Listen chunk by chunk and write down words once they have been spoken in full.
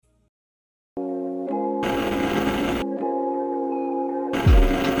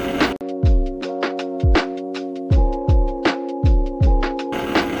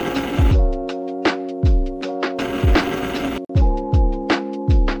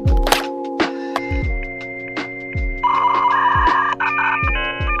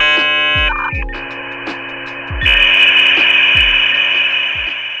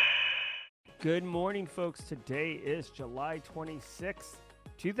morning, folks. Today is July 26th,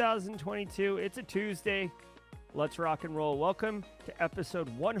 2022. It's a Tuesday. Let's rock and roll. Welcome to episode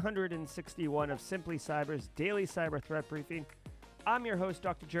 161 of Simply Cyber's daily cyber threat briefing. I'm your host,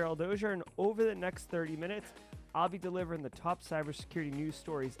 Dr. Gerald Dozier, and over the next 30 minutes, I'll be delivering the top cybersecurity news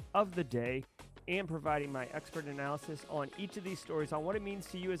stories of the day and providing my expert analysis on each of these stories on what it means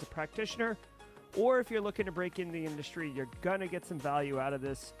to you as a practitioner, or if you're looking to break into the industry, you're gonna get some value out of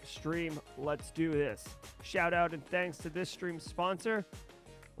this stream. Let's do this. Shout out and thanks to this stream's sponsor.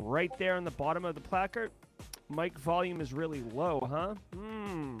 Right there on the bottom of the placard, mic volume is really low, huh?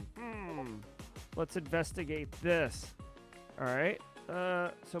 Let's investigate this. All right.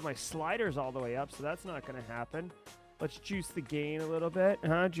 So my slider's all the way up, so that's not gonna happen. Let's juice the gain a little bit,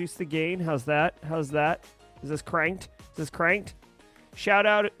 huh? Juice the gain. How's that? How's that? Is this cranked? Is this cranked? Shout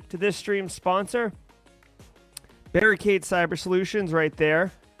out to this stream's sponsor, Barricade Cyber Solutions, right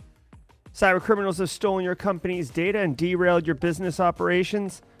there. Cyber criminals have stolen your company's data and derailed your business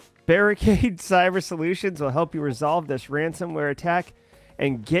operations. Barricade Cyber Solutions will help you resolve this ransomware attack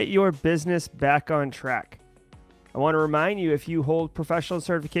and get your business back on track. I want to remind you, if you hold professional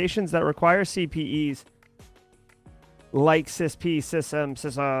certifications that require CPEs, like CISP, CISM,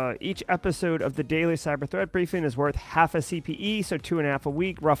 CISA, each episode of the Daily Cyber Threat Briefing is worth half a CPE, so 2.5 a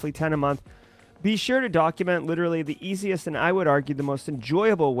week, roughly 10 a month. Be sure to document literally the easiest and I would argue the most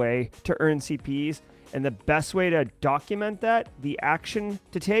enjoyable way to earn CPEs. And the best way to document that, the action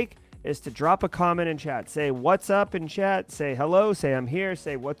to take, is to drop a comment in chat. Say, what's up in chat, say hello, say I'm here,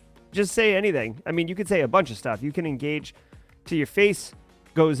 say what, just say anything. I mean, you could say a bunch of stuff. You can engage till your face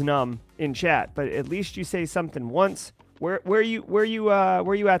goes numb in chat, but at least you say something once. Where you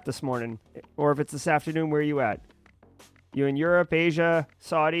at this morning? Or if it's this afternoon, where are you at? You in Europe, Asia,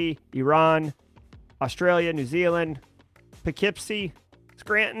 Saudi, Iran, Australia, New Zealand, Poughkeepsie,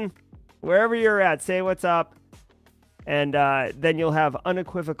 Scranton, wherever you're at, say what's up. And then you'll have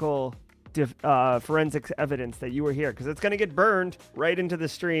unequivocal forensics evidence that you were here, because it's going to get burned right into the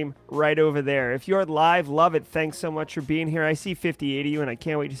stream right over there. If you're live, love it. Thanks so much for being here. I see 58 of you, and I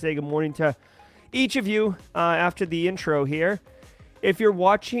can't wait to say good morning to each of you after the intro here. If you're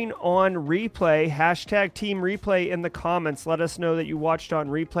watching on replay, hashtag team replay in the comments. Let us know that you watched on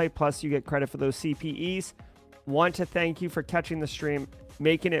replay, plus you get credit for those CPEs. Want to thank you for catching the stream,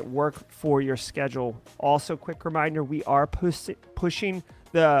 making it work for your schedule. Also, quick reminder, we are pushing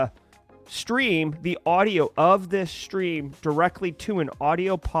the stream, the audio of this stream, directly to an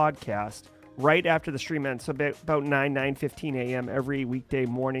audio podcast right after the stream ends, so about 9:15 a.m. every weekday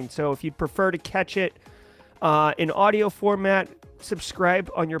morning. So if you'd prefer to catch it in audio format,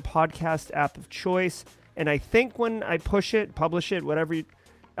 subscribe on your podcast app of choice. And I think when I publish it, whatever,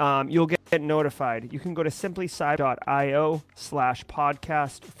 you'll get notified. You can go to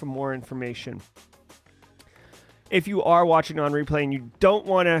simplycyber.io/podcast for more information. If you are watching on replay and you don't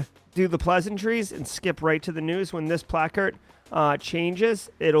want to do the pleasantries and skip right to the news, when this placard changes,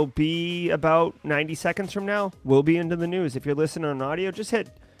 it'll be about 90 seconds from now. We'll be into the news. If you're listening on audio, just hit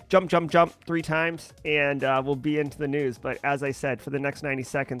jump 3 times and we'll be into the news. But as I said, for the next 90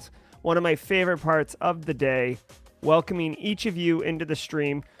 seconds, one of my favorite parts of the day, welcoming each of you into the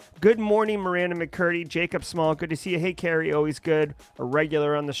stream. Good morning, Miranda McCurdy, Jacob Small, good to see you. Hey, Carrie, always good, a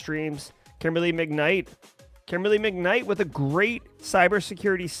regular on the streams. Kimberly McKnight with a great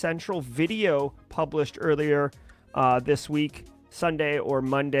Cybersecurity Central video published earlier this week, Sunday or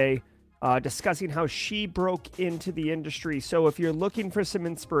Monday, discussing how she broke into the industry. So if you're looking for some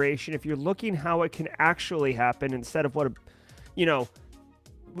inspiration, if you're looking how it can actually happen instead of what,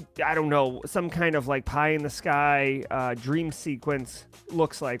 I don't know, some kind of like pie in the sky dream sequence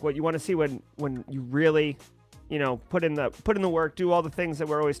looks like, what you want to see when you really, put in the work, do all the things that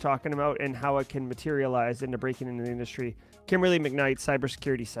we're always talking about, and how it can materialize into breaking into the industry. Kimberly McKnight,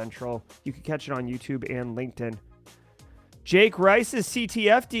 Cybersecurity Central. You can catch it on YouTube and LinkedIn. Jake Rice's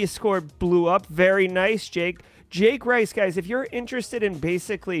CTFD score blew up. Very nice, Jake. Jake Rice, guys, if you're interested in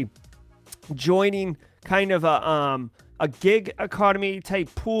basically joining kind of a gig economy type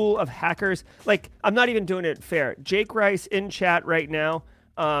pool of hackers, like, I'm not even doing it fair. Jake Rice in chat right now.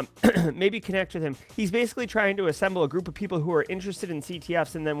 Maybe connect with him. He's basically trying to assemble a group of people who are interested in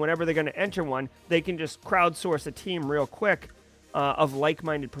CTFs, and then whenever they're going to enter one, they can just crowdsource a team real quick of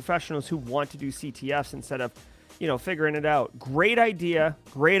like-minded professionals who want to do CTFs instead of figuring it out. Great idea,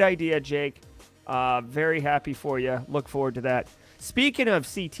 Jake. Very happy for you. Look forward to that. Speaking of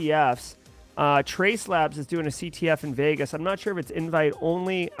CTFs, Trace Labs is doing a CTF in Vegas. I'm not sure if it's invite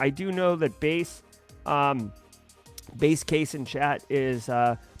only. I do know that Base Case in chat is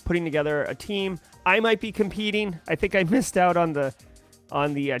putting together a team. I might be competing. I think I missed out on the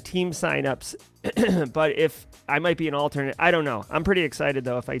team signups. But if I might be an alternate, I don't know. I'm pretty excited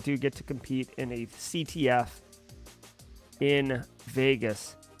though if I do get to compete in a CTF in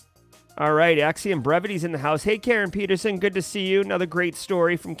Vegas. All right, Axiom Brevity's in the house. Hey, Karen Peterson, good to see you. Another great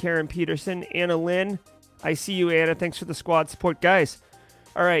story from Karen Peterson. Anna Lynn, I see you, Anna. Thanks for the squad support, guys.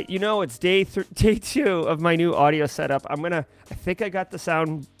 All right, it's day 2 of my new audio setup. I think I got the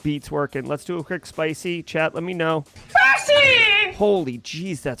sound beats working. Let's do a quick spicy. Chat, let me know. Spicy! Holy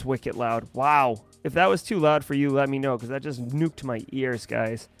jeez, that's wicked loud. Wow. If that was too loud for you, let me know, because that just nuked my ears,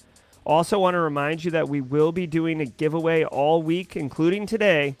 guys. Also want to remind you that we will be doing a giveaway all week, including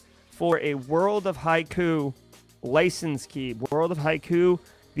today, for a World of Haiku license key. World of Haiku,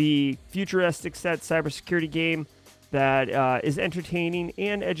 the futuristic set cybersecurity game that is entertaining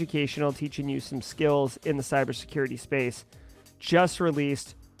and educational, teaching you some skills in the cybersecurity space. Just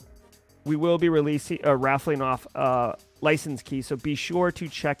released. We will be raffling off a license key, so be sure to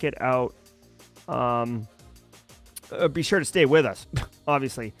check it out. Be sure to stay with us,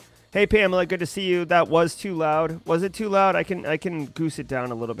 obviously. Hey, Pamela, good to see you. That was too loud. Was it too loud? I can goose it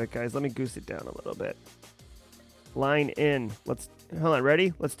down a little bit, guys. Let me goose it down a little bit. Line in. Hold on,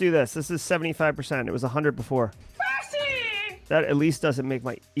 ready? Let's do this. This is 75%. It was 100 before. That at least doesn't make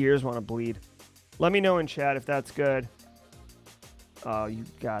my ears want to bleed. Let me know in chat if that's good. Oh, you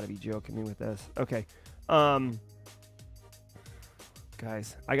gotta be joking me with this. Okay. Guys,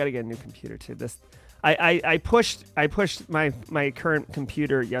 I gotta get a new computer too. I pushed my current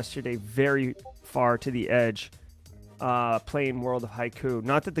computer yesterday very far to the edge, playing World of Haiku.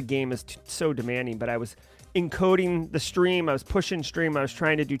 Not that the game is so demanding, but I was encoding the stream. I was pushing stream. I was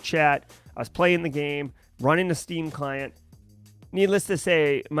trying to do chat. I was playing the game, running the Steam client. Needless to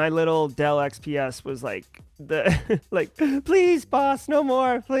say, my little Dell XPS was like please, boss, no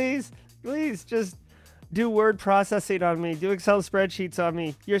more, please, just do word processing on me, do Excel spreadsheets on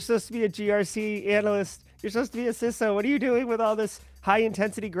me. You're supposed to be a GRC analyst. You're supposed to be a CISO. What are you doing with all this high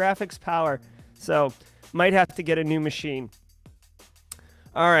intensity graphics power? So, might have to get a new machine.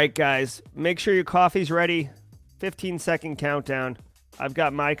 All right, guys, make sure your coffee's ready. 15-second countdown. I've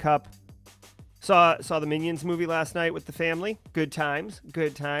got my cup. Saw the Minions movie last night with the family. Good times.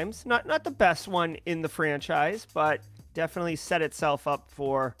 Not the best one in the franchise, but definitely set itself up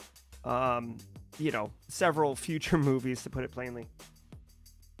for, several future movies, to put it plainly.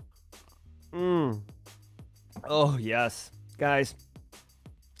 Oh, yes. Guys,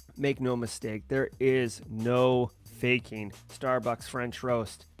 make no mistake. There is no faking Starbucks French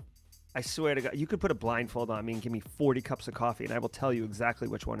roast. I swear to God, you could put a blindfold on me and give me 40 cups of coffee, and I will tell you exactly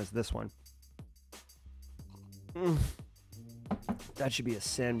which one is this one. That should be a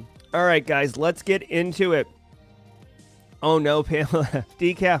sin. All right, guys, let's get into it. Oh, no, Pamela.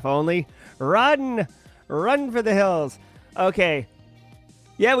 Decaf only. Run for the hills. Okay.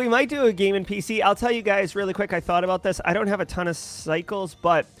 Yeah, we might do a game in PC. I'll tell you guys really quick. I thought about this. I don't have a ton of cycles,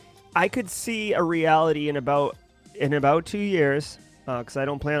 but I could see a reality in about 2 years, because I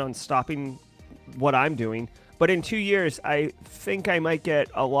don't plan on stopping what I'm doing. But in 2 years, I think I might get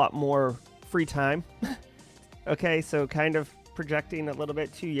a lot more free time. Okay, so kind of projecting a little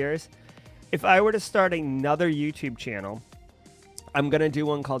bit 2 years. If I were to start another YouTube channel, I'm going to do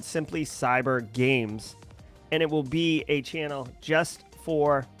one called Simply Cyber Games, and it will be a channel just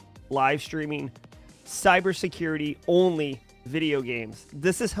for live streaming cybersecurity only video games.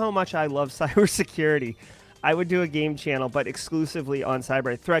 This is how much I love cybersecurity. I would do a game channel, but exclusively on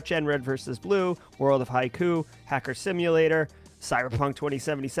cyber. ThreatGen, Red vs. Blue, World of Haiku, Hacker Simulator, Cyberpunk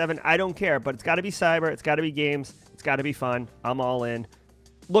 2077. I don't care, but it's got to be cyber. It's got to be games. It's got to be fun. I'm all in.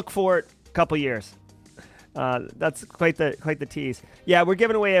 Look for it. Couple years. That's quite the tease. Yeah, we're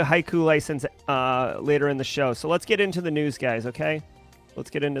giving away a Haiku license later in the show. So let's get into the news, guys. Okay,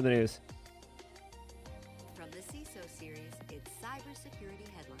 let's get into the news. From the CISO series, it's cybersecurity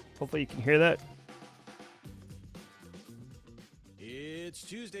headlines. Hopefully you can hear that. It's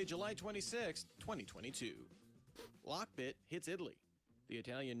Tuesday, July 26th, 2022. Lockbit hits Italy. The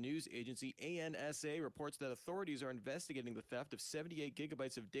Italian news agency ANSA reports that authorities are investigating the theft of 78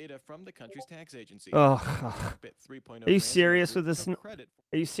 gigabytes of data from the country's tax agency. Oh, Lockbit 3.0 are you serious with this? Are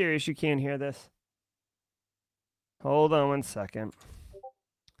you serious? You can't hear this? Hold on 1 second.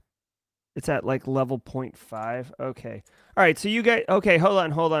 It's at like level 0.5. Okay. All right. So you guys. Okay. Hold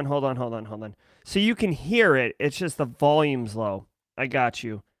on. So you can hear it. It's just the volume's low. I got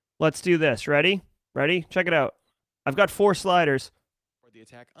you. Let's do this. Ready? Check it out. I've got 4 sliders. The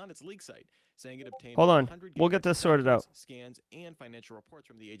attack on its leak site, saying it obtained. Hold on, we'll get this sorted out. Scans and financial reports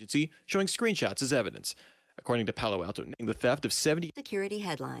from the agency showing screenshots as evidence. According to Palo Alto, the theft of 70 security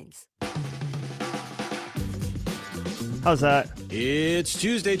headlines. How's that? It's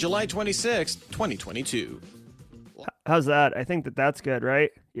Tuesday, July 26th, 2022. How's that? I think that's good, right?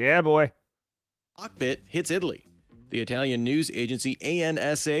 Yeah, boy. Lockbit hits Italy. The Italian news agency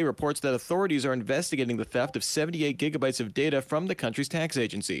ANSA reports that authorities are investigating the theft of 78 gigabytes of data from the country's tax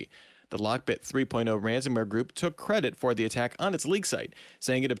agency. The Lockbit 3.0 ransomware group took credit for the attack on its leak site,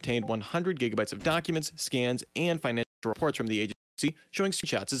 saying it obtained 100 gigabytes of documents, scans, and financial reports from the agency, showing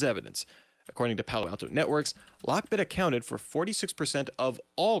screenshots as evidence. According to Palo Alto Networks, Lockbit accounted for 46% of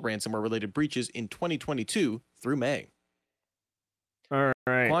all ransomware-related breaches in 2022 through May. All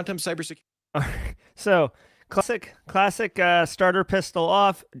right. Quantum cybersecurity. All right. So, classic starter pistol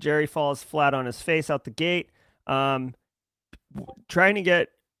off. Jerry falls flat on his face out the gate. Trying to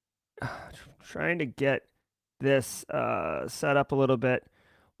get this set up a little bit.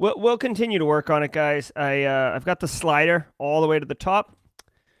 We'll continue to work on it, guys. I've got the slider all the way to the top.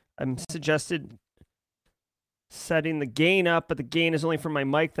 I'm suggested setting the gain up, but the gain is only from my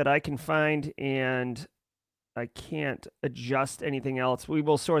mic that I can find, and I can't adjust anything else. We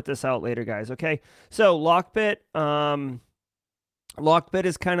will sort this out later, guys, okay? So Lockbit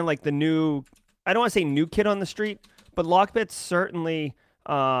is kind of like the new, I don't want to say new kid on the street, but Lockbit's certainly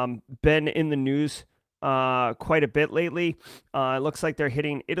been in the news quite a bit lately. It looks like they're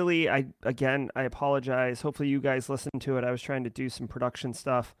hitting Italy. I apologize. Hopefully you guys listened to it. I was trying to do some production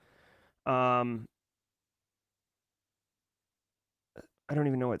stuff. I don't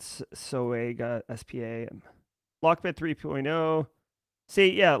even know what Soega SPA. Lockbit 3.0.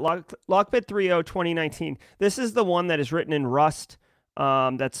 See, yeah, Lockbit 3.0 2019. This is the one that is written in Rust.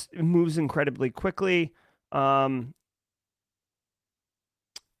 It moves incredibly quickly. PA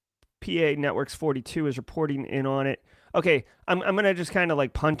Networks 42 is reporting in on it. Okay, I'm gonna just kind of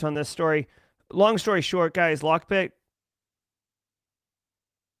like punt on this story. Long story short, guys, Lockbit's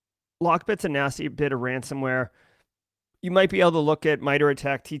a nasty bit of ransomware. You might be able to look at MITRE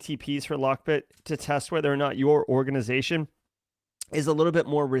ATT&CK TTPs for Lockbit to test whether or not your organization is a little bit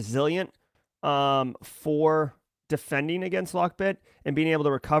more resilient for defending against Lockbit and being able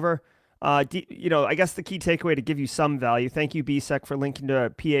to recover. I guess the key takeaway to give you some value. Thank you, BSEC, for linking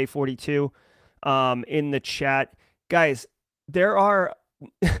to PA42 in the chat. Guys, there are...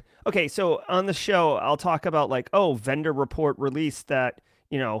 okay, so on the show, I'll talk about vendor report release that,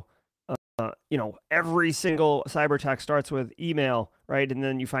 every single cyber attack starts with email, right? And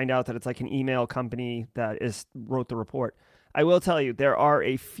then you find out that it's like an email company that wrote the report. I will tell you, there are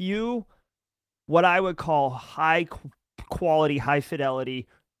a few what I would call high quality, high fidelity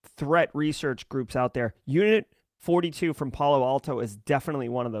threat research groups out there. Unit 42 from Palo Alto is definitely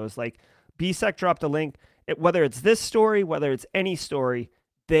one of those. Like BSEC dropped a link. Whether it's this story, whether it's any story,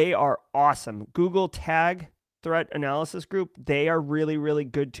 they are awesome. Google Tag Threat Analysis Group, they are really, really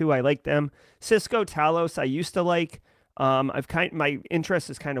good too. I like them. Cisco Talos, I used to like. My interest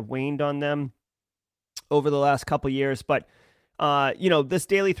has kind of waned on them over the last couple years, but this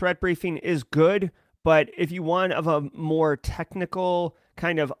daily threat briefing is good. But if you want of a more technical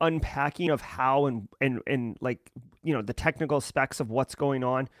kind of unpacking of how and the technical specs of what's going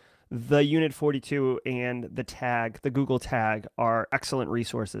on, the Unit 42 and the Google Tag are excellent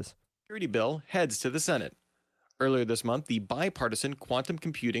resources. Security bill heads to the Senate. Earlier this month, the bipartisan Quantum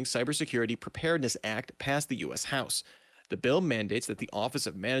Computing Cybersecurity Preparedness Act passed the U.S. House. The bill mandates that the Office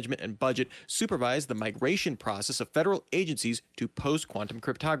of Management and Budget supervise the migration process of federal agencies to post-quantum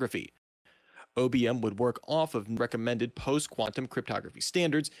cryptography. OBM would work off of recommended post-quantum cryptography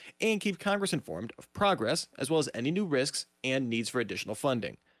standards and keep Congress informed of progress, as well as any new risks and needs for additional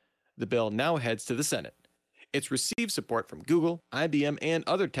funding. The bill now heads to the Senate. It's received support from Google, IBM, and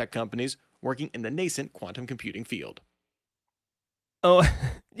other tech companies working in the nascent quantum computing field. Oh,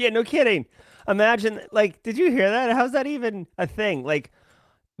 yeah, no kidding. Imagine, did you hear that? How's that even a thing?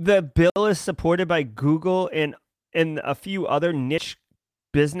 The bill is supported by Google and a few other niche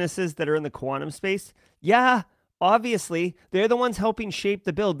businesses that are in the quantum space. Yeah, obviously, they're the ones helping shape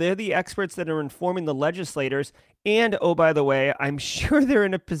the bill. They're the experts that are informing the legislators. And, oh, by the way, I'm sure they're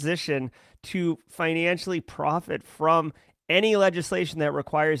in a position to financially profit from any legislation that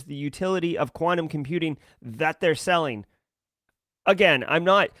requires the utility of quantum computing that they're selling. Again,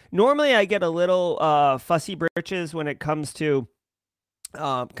 normally I get a little fussy britches when it comes to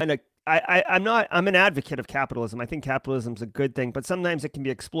I'm an advocate of capitalism. I think capitalism's a good thing, but sometimes it can be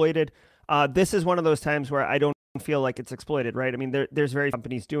exploited. This is one of those times where I don't feel like it's exploited, right? I mean, there's very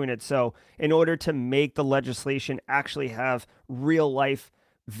companies doing it. So in order to make the legislation actually have real life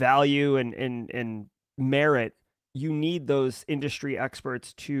value and merit, you need those industry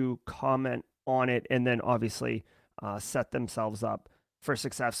experts to comment on it and then obviously set themselves up for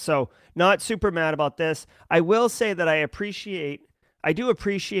success. So not super mad about this. I will say that I do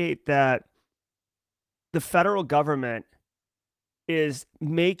appreciate that the federal government is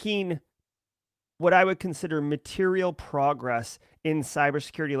making what I would consider material progress in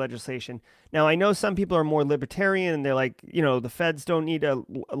cybersecurity legislation. Now, I know some people are more libertarian and they're like, the feds don't need to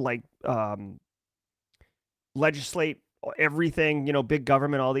legislate everything, big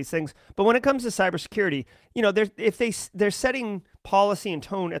government, all these things. But when it comes to cybersecurity, they're setting policy and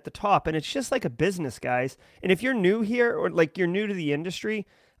tone at the top, and it's just like a business, guys. And if you're new here or like you're new to the industry,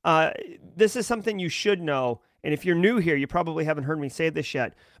 this is something you should know. And if you're new here, you probably haven't heard me say this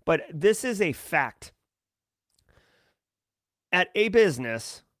yet, but this is a fact. At a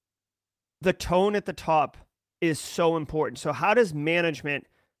business, the tone at the top is so important. So how does management,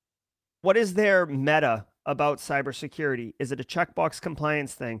 what is their meta about cybersecurity? Is it a checkbox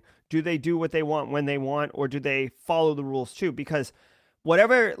compliance thing? Do they do what they want when they want, or do they follow the rules too? Because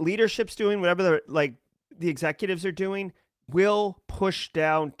whatever leadership's doing, whatever the executives are doing, will push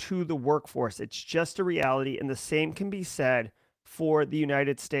down to the workforce. It's just a reality, and the same can be said for the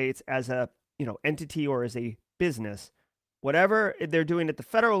United States as a entity or as a business. Whatever they're doing at the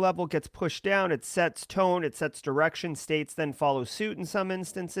federal level gets pushed down. It sets tone, it sets direction. States then follow suit in some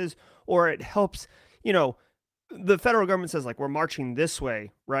instances, or it helps. The federal government says, like, we're marching this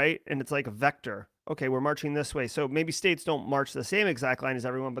way, right? And it's like a vector. Okay, we're marching this way. So maybe states don't march the same exact line as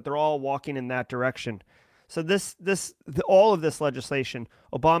everyone, but they're all walking in that direction. So all of this legislation,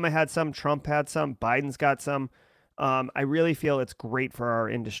 Obama had some, Trump had some, Biden's got some. I really feel it's great for our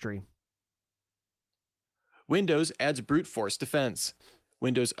industry. Windows adds brute force defense.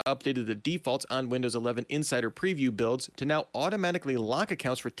 Windows updated the defaults on Windows 11 Insider Preview builds to now automatically lock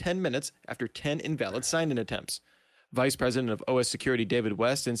accounts for 10 minutes after 10 invalid sign-in attempts. Vice President of OS Security David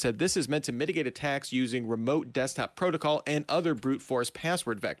Weston said this is meant to mitigate attacks using remote desktop protocol and other brute force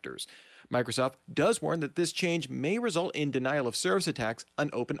password vectors. Microsoft does warn that this change may result in denial of service attacks on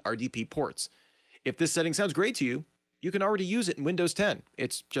open RDP ports. If this setting sounds great to you, you can already use it in Windows 10.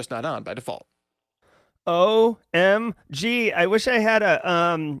 It's just not on by default. OMG. I wish I had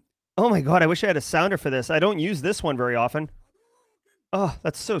oh my God, I wish I had a sounder for this. I don't use this one very often. Oh,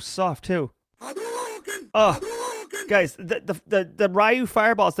 that's so soft too. Oh, guys, the Ryu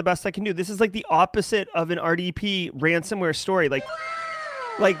Fireball is the best I can do. This is like the opposite of an RDP ransomware story.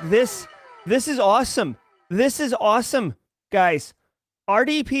 Like this is awesome. This is awesome, guys.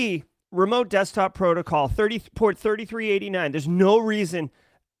 RDP, Remote Desktop Protocol, port 3389. There's no reason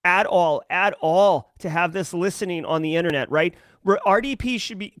at all to have this listening on the internet, right?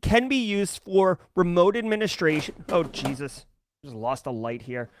 RDP can be used for remote administration. Oh, Jesus. Just lost a light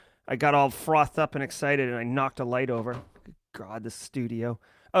here. I got all frothed up and excited and I knocked a light over. God, this studio.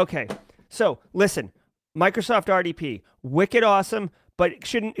 Okay, so listen, Microsoft RDP, wicked awesome, but it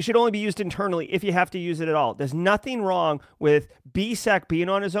should only be used internally if you have to use it at all. There's nothing wrong with BSEC being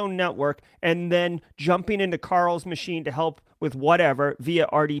on his own network and then jumping into Carl's machine to help with whatever via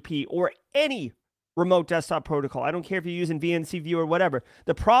RDP or any remote desktop protocol. I don't care if you're using VNC View or whatever.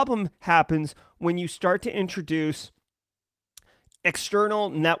 The problem happens when you start to introduce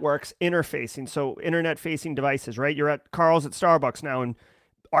external networks interfacing, so internet-facing devices, right? You're at Carl's at Starbucks now and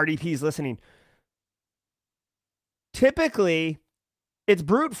RDP's listening. Typically, it's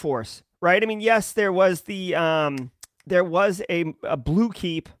brute force, right? I mean, yes, there was a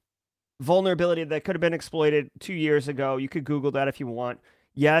Bluekeep vulnerability that could have been exploited 2 years ago. You could Google that if you want.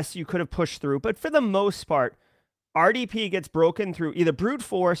 Yes, you could have pushed through, but for the most part, RDP gets broken through either brute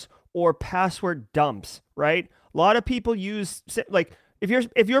force or password dumps, right? A lot of people use, like,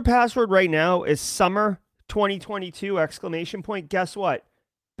 if your password right now is summer 2022 ! Guess what?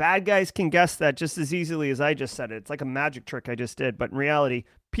 Bad guys can guess that just as easily as I just said it. It's like a magic trick I just did, but in reality,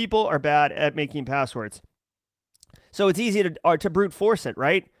 people are bad at making passwords. So it's easy to brute force it,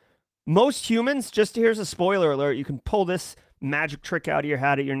 right? Most humans, here's a spoiler alert, you can pull this magic trick out of your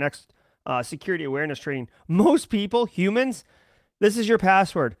hat at your next security awareness training. Most people, humans, this is your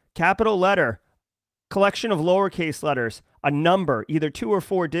password. Capital letter, collection of lowercase letters, a number, either 2 or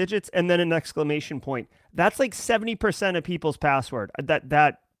 4 digits, and then an exclamation point. That's like 70% of people's password.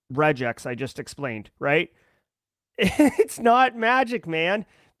 That regex I just explained, right? It's not magic, man.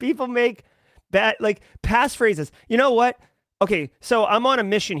 People make bad, like, passphrases. You know what? Okay, so I'm on a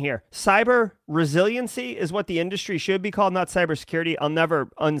mission here. Cyber resiliency is what the industry should be called, not cybersecurity. I'll never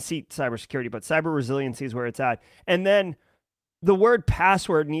unseat cybersecurity, but cyber resiliency is where it's at. And then the word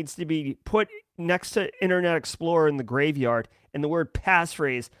password needs to be put next to Internet Explorer in the graveyard, and the word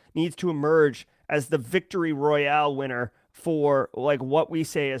passphrase needs to emerge as the victory royale winner for like what we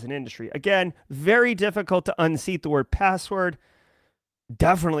say as an industry. Again, very difficult to unseat the word password.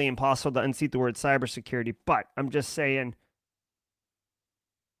 definitely impossible to unseat the word cybersecurity. But I'm just saying,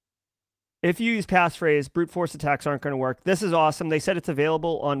 if you use passphrase, brute force attacks aren't going to work. This is awesome. They said it's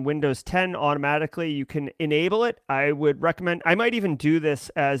available on Windows 10 automatically. You can enable it. I would recommend, I might even do this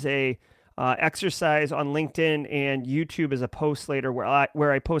as a exercise on LinkedIn and YouTube as a post later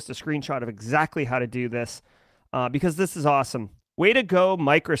where I post a screenshot of exactly how to do this because this is awesome. Way to go,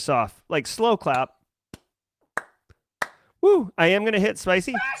 Microsoft. Like, slow clap. Woo, I am going to hit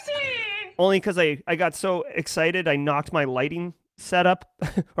spicy. Only because I got so excited I knocked my lighting setup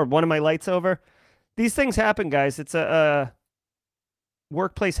or one of my lights over. These things happen, guys. It's a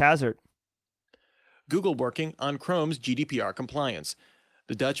workplace hazard. Google working on Chrome's GDPR compliance.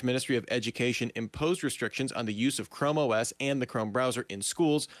 The Dutch Ministry of Education imposed restrictions on the use of Chrome OS and the Chrome browser in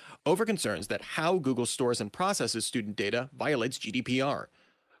schools over concerns that how Google stores and processes student data violates GDPR.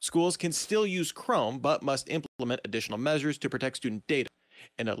 Schools can still use Chrome, but must implement additional measures to protect student data.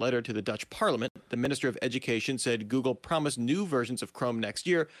 In a letter to the Dutch Parliament, the Minister of Education said Google promised new versions of Chrome next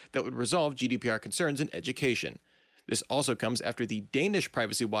year that would resolve GDPR concerns in education. This also comes after the Danish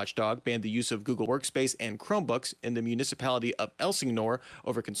privacy watchdog banned the use of Google Workspace and Chromebooks in the municipality of Helsingør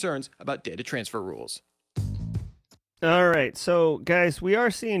over concerns about data transfer rules. All right, so guys, we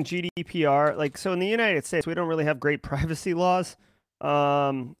are seeing GDPR. So in the United States, we don't really have great privacy laws.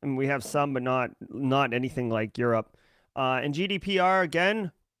 And we have some, but not anything like Europe. And GDPR,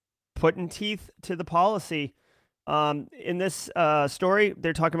 again, putting teeth to the policy. In this story,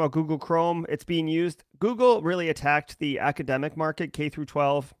 they're talking about Google Chrome. It's being used. Google really attacked the academic market, K through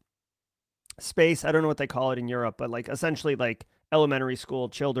 12 space. I don't know what they call it in Europe, but essentially elementary school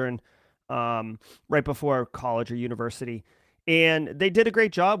children, right before college or university. And they did a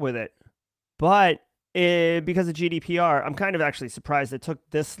great job with it. But because of GDPR, I'm kind of actually surprised it took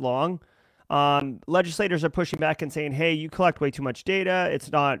this long. Legislators are pushing back and saying, hey, you collect way too much data.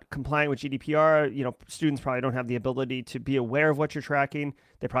 It's not compliant with GDPR. Students probably don't have the ability to be aware of what you're tracking.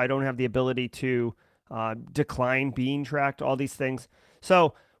 They probably don't have the ability to decline being tracked, all these things.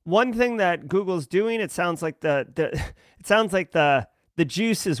 So one thing that Google's doing, it sounds like the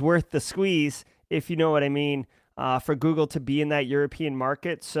juice is worth the squeeze, if you know what I mean, for Google to be in that European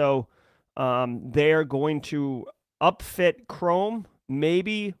market. So they are going to upfit Chrome,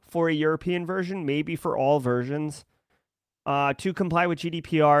 maybe for a European version, maybe for all versions, to comply with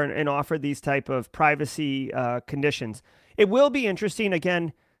GDPR and offer these type of privacy conditions. It will be interesting.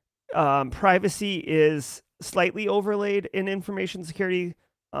 Again, privacy is slightly overlaid in information security,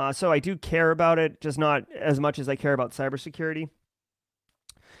 so I do care about it, just not as much as I care about cybersecurity.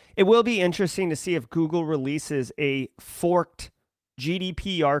 It will be interesting to see if Google releases a forked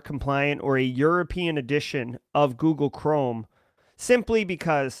GDPR compliant or a European edition of Google Chrome, simply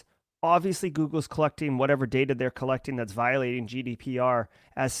because obviously Google's collecting whatever data they're collecting that's violating GDPR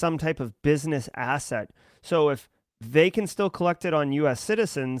as some type of business asset. So if they can still collect it on US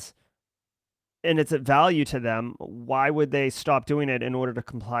citizens and it's at value to them, why would they stop doing it in order to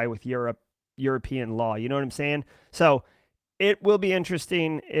comply with European law? You know what I'm saying? So it will be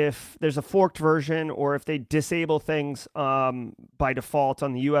interesting if there's a forked version or if they disable things by default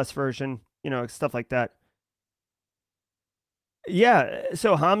on the US version, stuff like that. Yeah,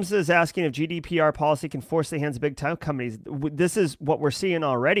 so Hamza is asking if GDPR policy can force the hands of big tech companies. This is what we're seeing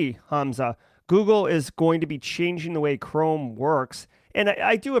already, Hamza. Google is going to be changing the way Chrome works. And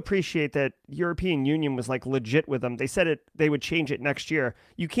I do appreciate that European Union was legit with them. They said they would change it next year.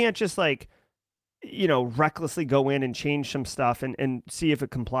 You can't just recklessly go in and change some stuff and see if it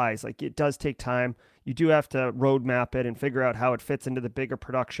complies. It does take time. You do have to roadmap it and figure out how it fits into the bigger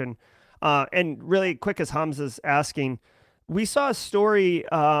production. And really quick, as Hamza's asking, we saw a story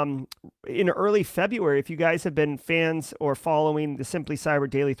in early February. If you guys have been fans or following the Simply Cyber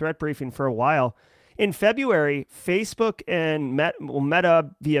Daily Threat Briefing for a while, in February, Facebook and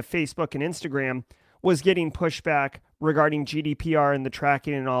Meta via Facebook and Instagram was getting pushback regarding GDPR and the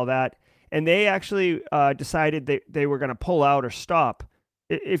tracking and all that. And they actually decided they were going to pull out or stop,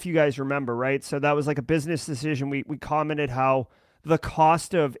 if you guys remember, right? So that was a business decision. We commented how the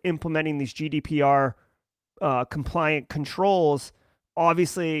cost of implementing these GDPR compliant controls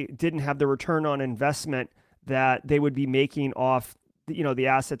obviously didn't have the return on investment that they would be making off the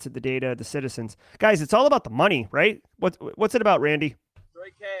assets of the data, the citizens. Guys, it's all about the money, right? What's it about, Randy?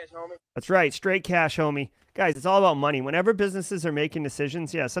 Straight cash, homie. That's right, straight cash, homie. Guys, it's all about money. Whenever businesses are making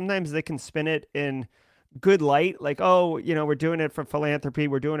decisions, sometimes they can spin it in good light, we're doing it for philanthropy,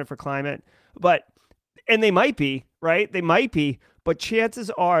 we're doing it for climate, and they might be, right? They might be, but chances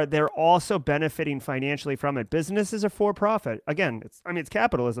are they're also benefiting financially from it. Businesses are for profit. Again, it's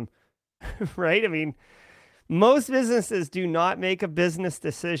capitalism, right? I mean, Most businesses do not make a business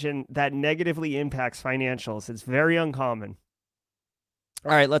decision that negatively impacts financials. It's very uncommon.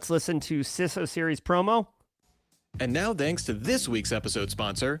 All right, let's listen to CISO Series promo. And now, thanks to this week's episode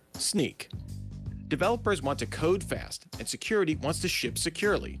sponsor, Snyk. Developers want to code fast, and security wants to ship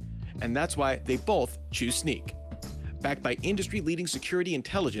securely. And that's why they both choose Snyk. Backed by industry-leading security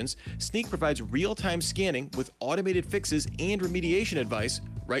intelligence, Snyk provides real-time scanning with automated fixes and remediation advice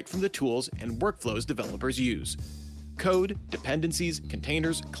right from the tools and workflows developers use. Code, dependencies,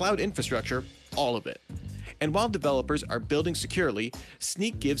 containers, cloud infrastructure, all of it. And while developers are building securely,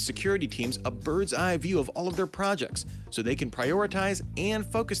 Snyk gives security teams a bird's eye view of all of their projects so they can prioritize and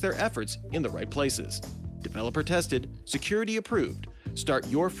focus their efforts in the right places. Developer tested, security approved. Start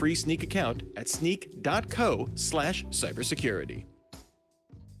your free Snyk account at snyk.co/cybersecurity.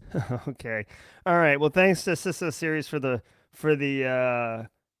 Okay. All right. Well, thanks to CISO Series for the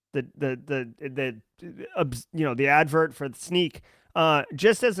advert for the Snyk.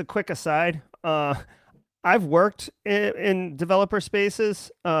 Just as a quick aside, I've worked in developer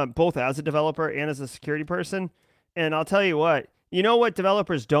spaces, both as a developer and as a security person. And I'll tell you what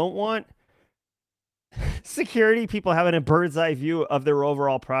developers don't want? Security people having a bird's eye view of their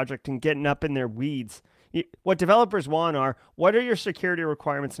overall project and getting up in their weeds. What developers want are, what are your security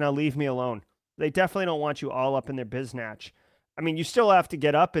requirements? Now leave me alone. They definitely don't want you all up in their biznatch. I mean, you still have to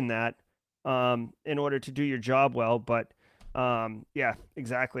get up in that in order to do your job well, but yeah,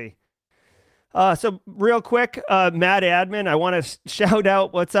 exactly. So real quick, Matt Admin, I want to shout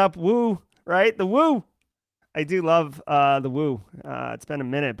out what's up, Woo, right? The Woo. I do love the Woo. It's been a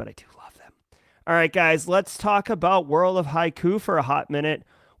minute, but I do love them. All right, guys, let's talk about World of Haiku for a hot minute.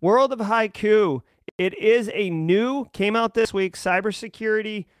 World of Haiku, it is came out this week,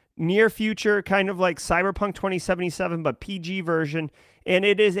 cybersecurity, near future, kind of like Cyberpunk 2077, but PG version. And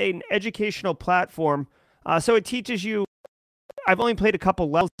it is an educational platform. So it teaches you, I've only played a couple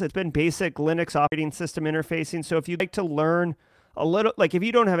levels. It's been basic Linux operating system interfacing. So if you'd like to learn a little, like if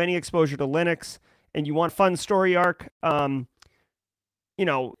you don't have any exposure to Linux and you want fun story arc,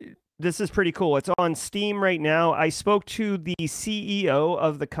 this is pretty cool. It's on Steam right now. I spoke to the CEO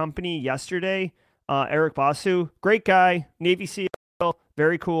of the company yesterday, Eric Basu. Great guy, Navy SEAL,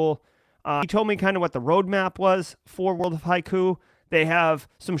 very cool. He told me kind of what the roadmap was for World of Haiku. They have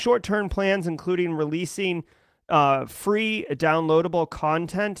some short-term plans, including releasing free downloadable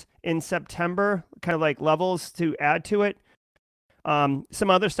content in September, kind of like levels to add to it.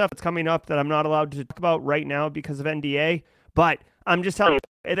 Some other stuff that's coming up that I'm not allowed to talk about right now because of NDA, but I'm just telling you,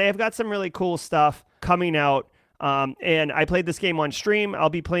 they have got some really cool stuff coming out. And I played this game on stream. I'll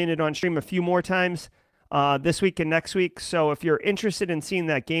be playing it on stream a few more times this week and next week. So if you're interested in seeing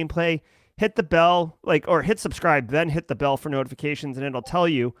that gameplay, hit the bell, or hit subscribe, then hit the bell for notifications, and it'll tell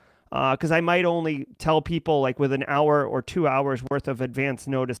you. Because I might only tell people with an hour or 2 hours worth of advance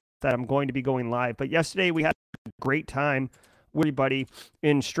notice that I'm going to be going live. But yesterday we had a great time with everybody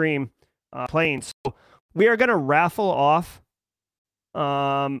in stream playing. So we are going to raffle off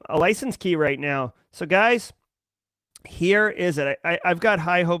a license key right now. So guys, here is it. I've got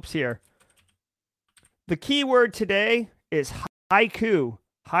high hopes here. The keyword today is haiku.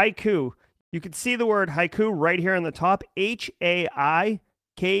 Haiku. You can see the word haiku right here on the top. Haiku.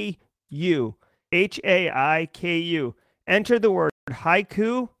 Haiku. Enter the word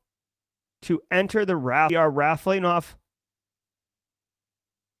haiku to enter the raffle. We are raffling off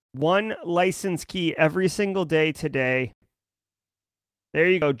one license key every single day today. There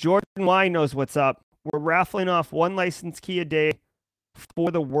you go. Jordan Y knows what's up. We're raffling off one license key a day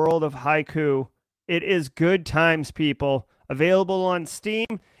for the World of Haiku. It is good times, people. Available on Steam.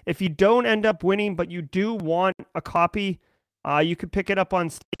 If you don't end up winning, but you do want a copy, you could pick it up on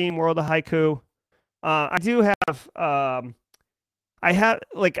Steam, World of Haiku. I do have, I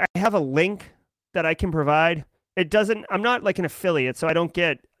have a link that I can provide. I'm not like an affiliate, so I don't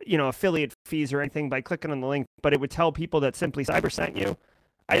get, affiliate fees or anything by clicking on the link, but it would tell people that Simply Cyber sent you.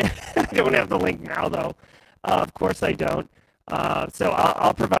 I don't have the link now, though. Of course I don't. So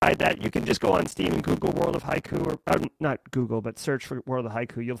I'll provide that. You can just go on Steam and Google World of Haiku, or not Google, but search for World of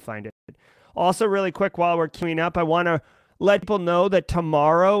Haiku. You'll find it. Also, really quick, while we're queuing up, I want to let people know that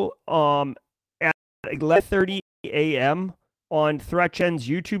tomorrow at 11:30 a.m. on ThreatGen's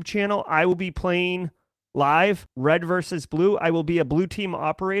YouTube channel, I will be playing live Red versus Blue. I will be a blue team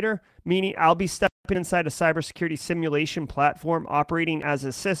operator, meaning I'll be stepping inside a cybersecurity simulation platform, operating as a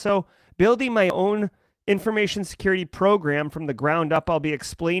CISO, building my own information security program from the ground up. I'll be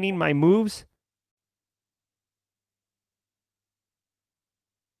explaining my moves.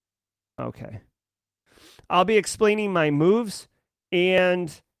 Okay. I'll be explaining my moves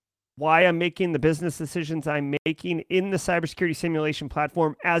and why I'm making the business decisions I'm making in the cybersecurity simulation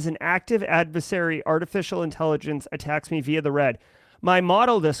platform as an active adversary artificial intelligence attacks me via the red. My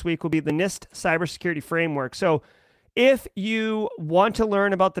model this week will be the NIST cybersecurity framework. So if you want to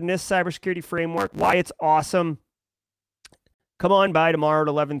learn about the NIST cybersecurity framework, why it's awesome, come on by tomorrow at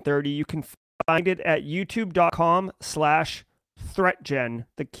 11:30. You can find it at youtube.com/threatgen.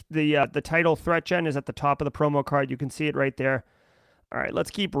 The title ThreatGen is at the top of the promo card. You can see it right there. All right,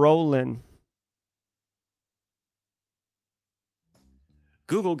 let's keep rolling.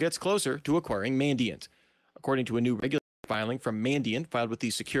 Google gets closer to acquiring Mandiant. According to a new regulatory filing from Mandiant filed with the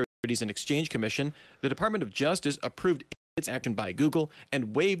Securities and Exchange Commission, the Department of Justice approved its action by Google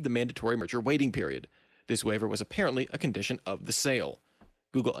and waived the mandatory merger waiting period. This waiver was apparently a condition of the sale.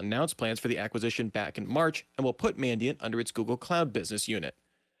 Google announced plans for the acquisition back in March and will put Mandiant under its Google Cloud business unit.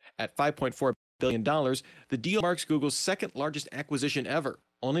 At $5.4 billion, the deal marks Google's second largest acquisition ever,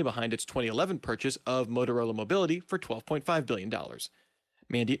 only behind its 2011 purchase of Motorola Mobility for $12.5 billion.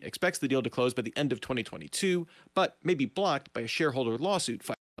 Mandiant expects the deal to close by the end of 2022, but may be blocked by a shareholder lawsuit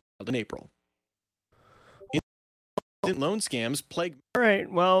filed in April. Instant loan scams plague. All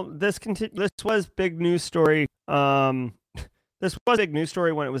right. Well, this was big news story. This was a big news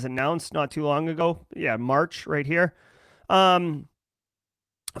story when it was announced not too long ago. Yeah, March right here.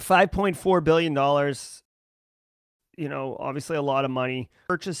 $5.4 billion. You know, obviously a lot of money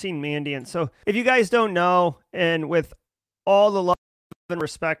purchasing Mandiant. So if you guys don't know, and with all the love and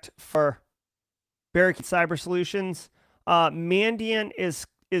respect for Barricade Cyber Solutions, Mandiant is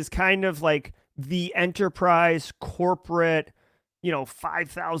kind of like the enterprise corporate,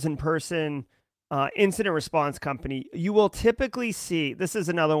 5,000 person incident response company. You will typically see, this is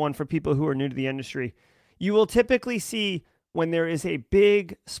another one for people who are new to the industry. You will typically see when there is a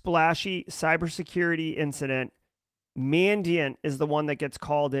big splashy cybersecurity incident, Mandiant is the one that gets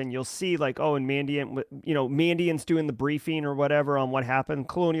called in. You'll see like, oh, and Mandiant, Mandiant's doing the briefing or whatever on what happened.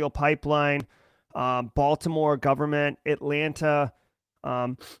 Colonial Pipeline, Baltimore government, Atlanta,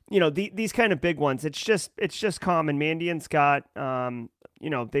 these kind of big ones. It's just common. Mandiant's got,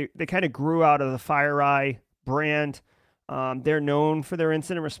 they kind of grew out of the FireEye brand. They're known for their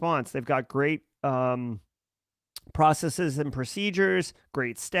incident response. They've got great processes and procedures,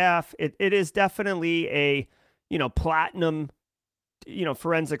 great staff. It is definitely a, platinum,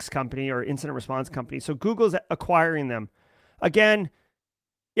 forensics company or incident response company. So Google's acquiring them. Again,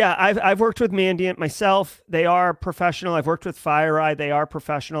 yeah, I've worked with Mandiant myself. They are professional. I've worked with FireEye. They are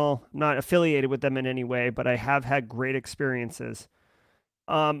professional. I'm not affiliated with them in any way, but I have had great experiences.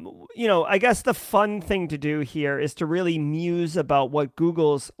 I guess the fun thing to do here is to really muse about what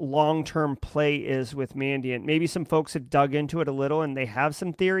Google's long-term play is with Mandiant. Maybe some folks have dug into it a little and they have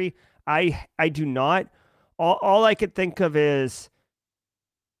some theory. I do not. All I could think of is,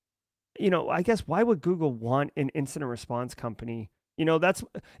 I guess why would Google want an incident response company? Here's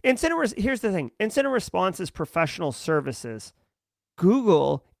the thing. Incident response is professional services.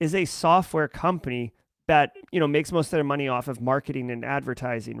 Google is a software company that, makes most of their money off of marketing and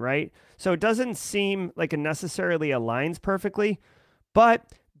advertising, right? So it doesn't seem like it necessarily aligns perfectly,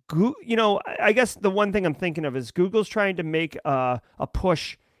 but I guess the one thing I'm thinking of is Google's trying to make a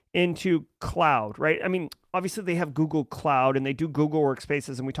push into cloud, right? I mean, obviously they have Google Cloud and they do Google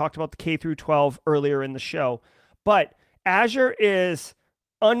Workspaces, and we talked about the K through 12 earlier in the show, but Azure is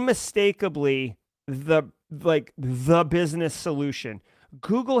unmistakably the business solution.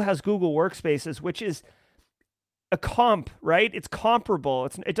 Google has Google Workspaces, which is a comp, right? It's comparable.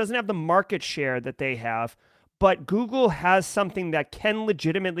 It doesn't have the market share that they have, but Google has something that can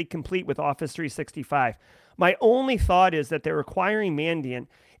legitimately compete with Office 365. My only thought is that they're acquiring Mandiant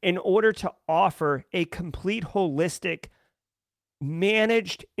in order to offer a complete holistic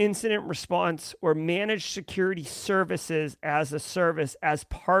managed incident response or managed security services as a service as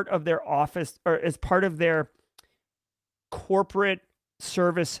part of their office or as part of their corporate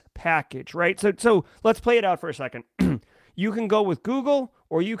service package, right? So let's play it out for a second. You can go with Google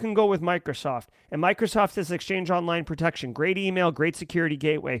or you can go with Microsoft. And Microsoft has Exchange Online Protection, great email, great security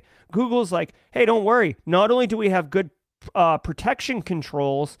gateway. Google's like, hey, don't worry. Not only do we have good protection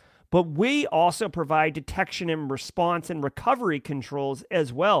controls, but we also provide detection and response and recovery controls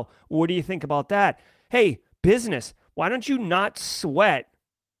as well. What do you think about that? Hey, business, why don't you not sweat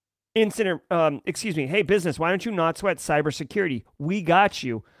hey, business, why don't you not sweat cybersecurity? We got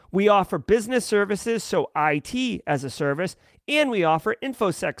you. We offer business services, so IT as a service, and we offer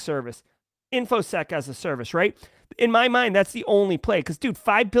InfoSec as a service, right? In my mind, that's the only play. Because, dude,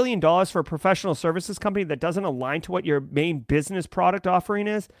 $5 billion for a professional services company that doesn't align to what your main business product offering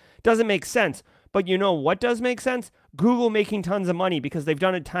is doesn't make sense. But you know what does make sense? Google making tons of money because they've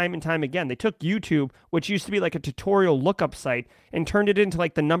done it time and time again. They took YouTube, which used to be like a tutorial lookup site, and turned it into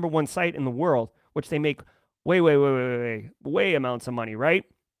like the #1 site in the world, which they make way amounts of money, right?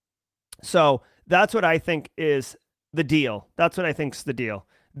 So that's what I think is the deal. That's what I think's the deal.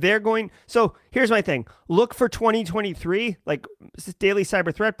 So here's my thing. Look for 2023, like daily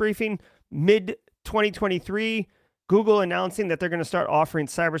cyber threat briefing, mid 2023, Google announcing that they're going to start offering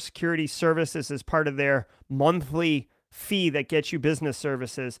cybersecurity services as part of their monthly fee that gets you business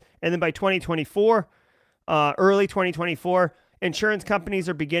services. And then by 2024, early 2024, insurance companies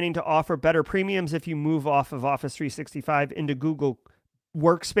are beginning to offer better premiums if you move off of Office 365 into Google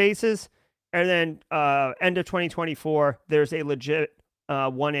Workspaces. And then end of 2024, there's a legit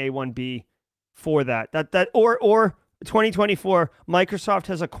 1A, 1B for that. Or 2024, Microsoft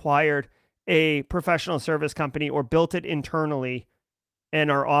has acquired a professional service company or built it internally and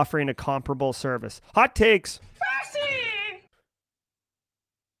are offering a comparable service. Hot takes.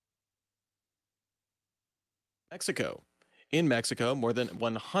 Mexico. In Mexico, more than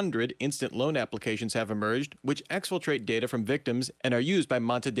 100 instant loan applications have emerged, which exfiltrate data from victims and are used by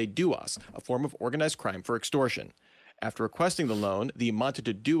Monte de Duas, a form of organized crime for extortion. After requesting the loan, the Monte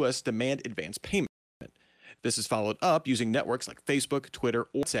de Duas demand advance payment. This is followed up using networks like Facebook, Twitter,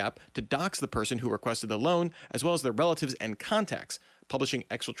 or WhatsApp to dox the person who requested the loan, as well as their relatives and contacts, publishing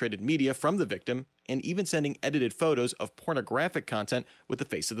exfiltrated media from the victim, and even sending edited photos of pornographic content with the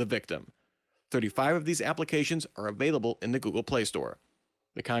face of the victim. 35 of these applications are available in the Google Play Store.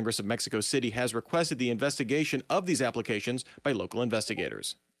 The Congress of Mexico City has requested the investigation of these applications by local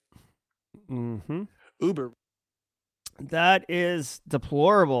investigators. Mm-hmm. Uber. That is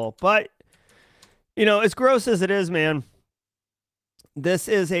deplorable. But, you know, as gross as it is, man, this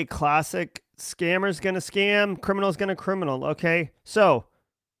is a classic scammer's going to scam, criminal's going to criminal, okay? So,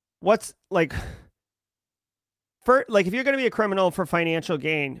 what's, like... if you're going to be a criminal for financial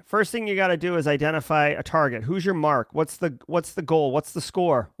gain, first thing you got to do is identify a target. Who's your mark? What's the goal? What's the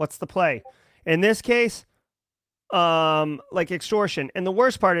score? What's the play? In this case, like extortion. And the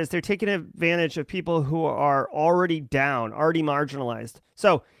worst part is they're taking advantage of people who are already down, already marginalized.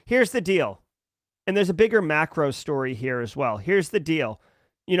 So here's the deal. And there's a bigger macro story here as well. Here's the deal.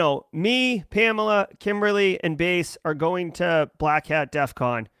 You know, me, Pamela, Kimberly, and Base are going to Black Hat DEF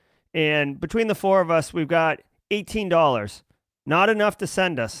CON. And between the four of us, we've got $18. Not enough to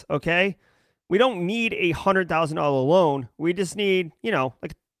send us, okay? We don't need a $100,000 loan. We just need, you know,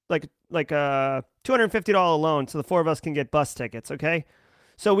 like a $250 loan so the four of us can get bus tickets, okay?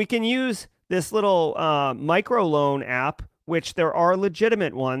 So we can use this little micro loan app, which there are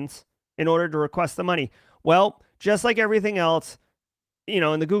legitimate ones, in order to request the money. Well, just like everything else, you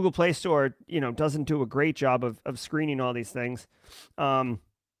know, and the Google Play Store, you know, doesn't do a great job of screening all these things.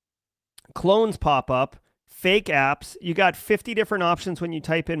 Clones pop up. Fake apps. You got 50 different options when you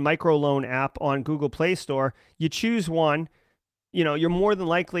type in microloan app on Google Play Store. You choose one. You know, you're more than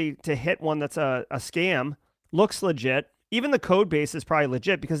likely to hit one that's a scam. Looks legit. Even the code base is probably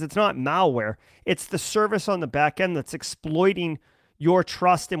legit because it's not malware. It's the service on the back end that's exploiting your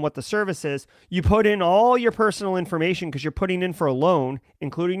trust in what the service is. You put in all your personal information because you're putting in for a loan,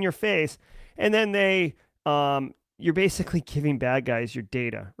 including your face, and then you're basically giving bad guys your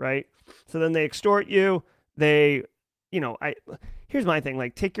data, right? So then they extort you. Here's my thing,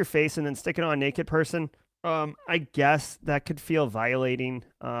 like take your face and then stick it on a naked person. I guess that could feel violating.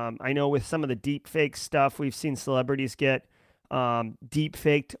 I know with some of the deep fake stuff, we've seen celebrities get deep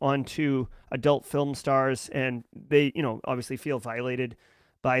faked onto adult film stars and they, you know, obviously feel violated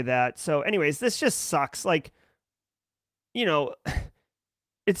by that. So anyways, this just sucks. Like, you know,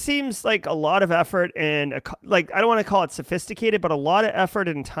 it seems like a lot of effort and I don't want to call it sophisticated, but a lot of effort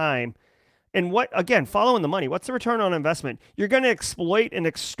and time. And following the money, what's the return on investment? You're going to exploit and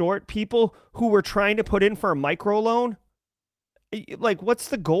extort people who were trying to put in for a microloan? Like, what's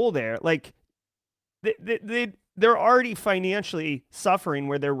the goal there? Like, they're already financially suffering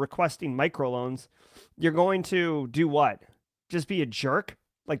where they're requesting microloans. You're going to do what? Just be a jerk?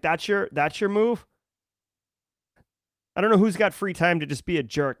 Like, that's your move? I don't know who's got free time to just be a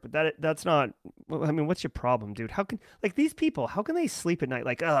jerk, but that's not, I mean, what's your problem, dude? How can these people, how can they sleep at night?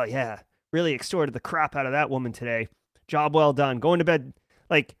 Like, oh yeah, really extorted the crap out of that woman today. Job well done. Going to bed.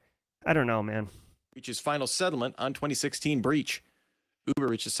 Like, I don't know, man. Reaches final settlement on 2016 breach. Uber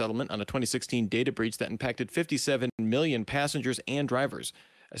reached a settlement on a 2016 data breach that impacted 57 million passengers and drivers.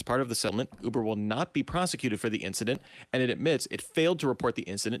 As part of the settlement, Uber will not be prosecuted for the incident, and it admits it failed to report the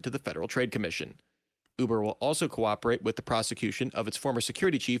incident to the Federal Trade Commission. Uber will also cooperate with the prosecution of its former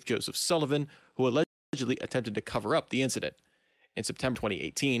security chief, Joseph Sullivan, who allegedly attempted to cover up the incident. In September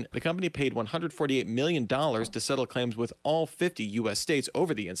 2018, the company paid $148 million to settle claims with all 50 U.S. states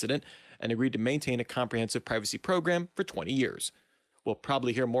over the incident and agreed to maintain a comprehensive privacy program for 20 years. We'll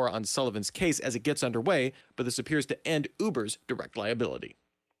probably hear more on Sullivan's case as it gets underway, but this appears to end Uber's direct liability.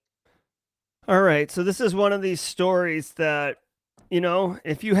 All right, so this is one of these stories that,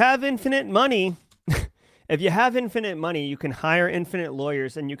 if you have infinite money, you can hire infinite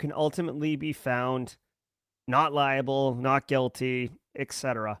lawyers and you can ultimately be found not liable, not guilty,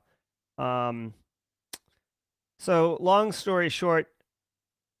 etc. So long story short,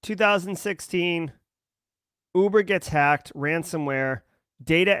 2016, Uber gets hacked, ransomware,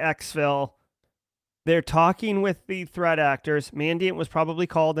 data exfil. They're talking with the threat actors. Mandiant was probably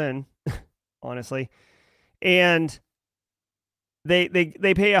called in, honestly. And they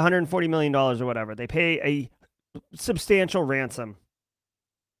pay $140 million or whatever. They pay a substantial ransom.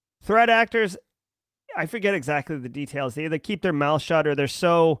 Threat actors, I forget exactly the details. They either keep their mouth shut or they're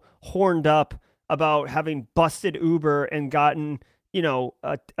so horned up about having busted Uber and gotten,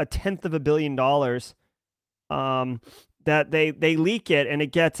 a tenth of $1 billion, that they leak it and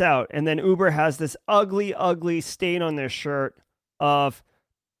it gets out. And then Uber has this ugly, ugly stain on their shirt of,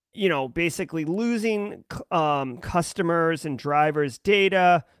 basically losing customers and drivers'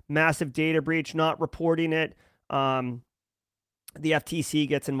 data, massive data breach, not reporting it. The FTC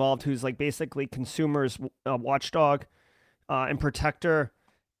gets involved, who's like basically consumers' watchdog and protector.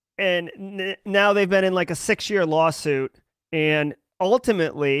 And now they've been in like a 6-year lawsuit. And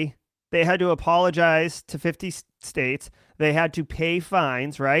ultimately, they had to apologize to 50 states. They had to pay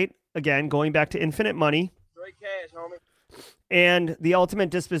fines, right? Again, going back to infinite money. Straight cash, homie. And the ultimate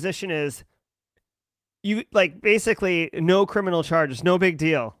disposition is basically no criminal charges, no big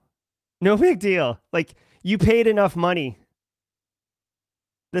deal. No big deal. Like, you paid enough money.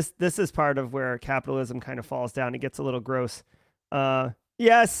 This is part of where capitalism kind of falls down. It gets a little gross.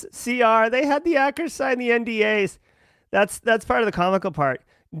 Yes, CR, they had the hackers sign the NDAs. That's part of the comical part.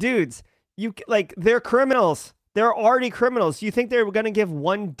 Dudes, they're criminals. They're already criminals. You think they're going to give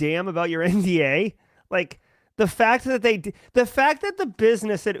one damn about your NDA? The fact that the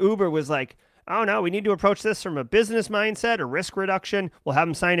business at Uber was like, oh no, we need to approach this from a business mindset or risk reduction. We'll have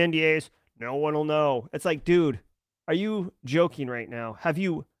them sign NDAs. No one will know. It's like, dude, are you joking right now? Have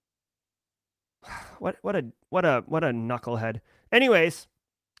you? What a knucklehead. Anyways,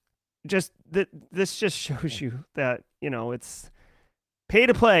 this just shows you that, it's pay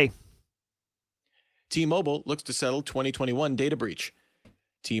to play. T-Mobile looks to settle 2021 data breach.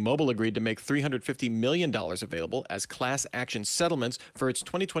 T-Mobile agreed to make $350 million available as class action settlements for its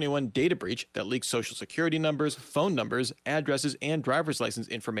 2021 data breach that leaked social security numbers, phone numbers, addresses, and driver's license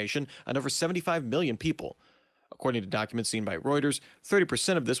information on over 75 million people. According to documents seen by Reuters,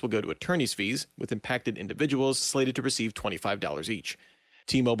 30% of this will go to attorney's fees, with impacted individuals slated to receive $25 each.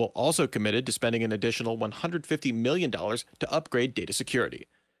 T-Mobile also committed to spending an additional $150 million to upgrade data security.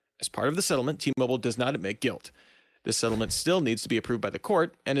 As part of the settlement, T-Mobile does not admit guilt. This settlement still needs to be approved by the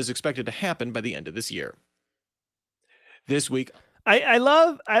court and is expected to happen by the end of this year. This week, I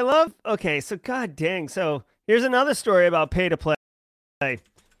love, okay, so god dang. So here's another story about pay to play.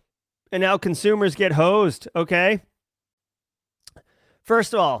 And now consumers get hosed, okay?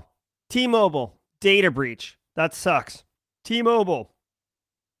 First of all, T-Mobile, data breach. That sucks. T-Mobile,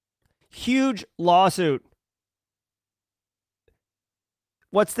 huge lawsuit.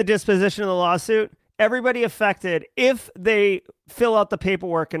 What's the disposition of the lawsuit? Everybody affected, if they fill out the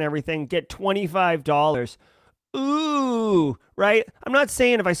paperwork and everything, get $25. Ooh, right? I'm not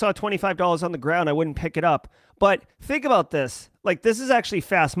saying if I saw $25 on the ground, I wouldn't pick it up. But think about this. This is actually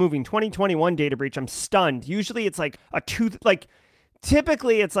fast moving. 2021 data breach, I'm stunned. Usually it's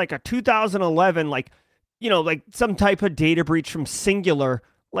typically it's like a 2011, some type of data breach from Singular,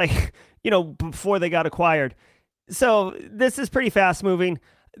 before they got acquired. So this is pretty fast moving.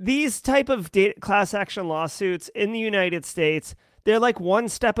 These type of class action lawsuits in the United States, they're like one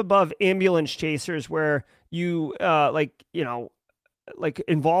step above ambulance chasers, where you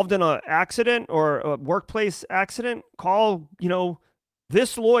involved in an accident or a workplace accident, call,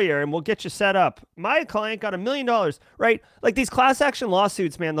 this lawyer and we'll get you set up. My client got $1 million, right? These class action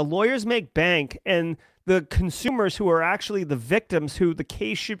lawsuits, man, the lawyers make bank, and the consumers who are actually the victims who the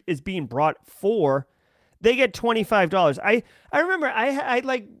case is being brought for, they get $25. I remember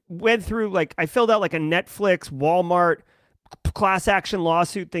I went through, I filled out a Netflix, Walmart class action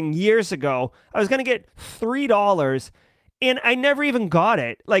lawsuit thing years ago. I was going to get $3 and I never even got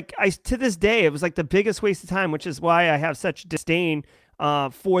it. To this day, it was the biggest waste of time, which is why I have such disdain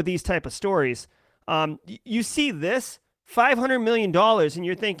for these type of stories. You see this $500 million and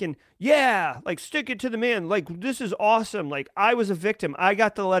you're thinking, yeah, like stick it to the man. Like, this is awesome. Like, I was a victim. I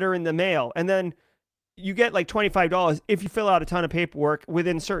got the letter in the mail. And then you get like $25 if you fill out a ton of paperwork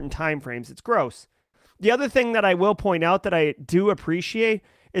within certain time frames. It's gross. The other thing that I will point out that I do appreciate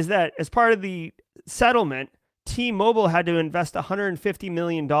is that as part of the settlement, T-Mobile had to invest $150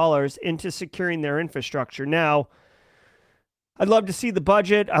 million into securing their infrastructure. Now, I'd love to see the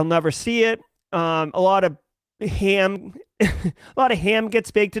budget. I'll never see it. A lot of ham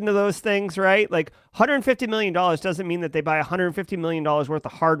gets baked into those things, right? Like $150 million doesn't mean that they buy $150 million worth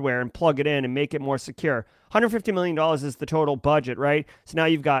of hardware and plug it in and make it more secure. $150 million is the total budget, right? So now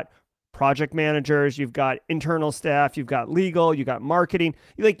you've got project managers, you've got internal staff, you've got legal, you've got marketing.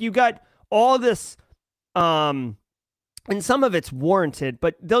 Like, you've got all this, and some of it's warranted,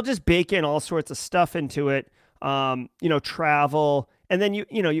 but they'll just bake in all sorts of stuff into it, travel. And then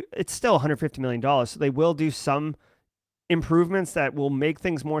it's still $150 million. So they will do some improvements that will make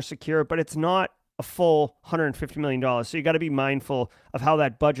things more secure, but it's not a full $150 million. So you got to be mindful of how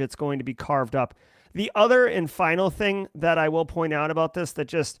that budget's going to be carved up. The other and final thing that I will point out about this that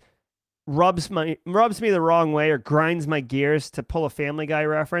just rubs me the wrong way or grinds my gears, to pull a Family Guy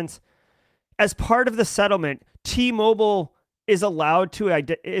reference, as part of the settlement, T-Mobile is allowed to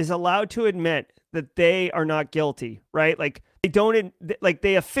admit that they are not guilty, right? Like,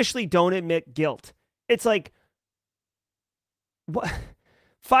 they officially don't admit guilt. It's like, what?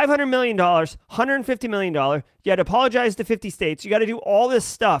 $500 million, $150 million. You had to apologize to 50 states. You got to do all this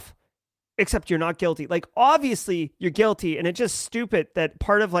stuff, except you're not guilty. Like, obviously you're guilty. And it's just stupid that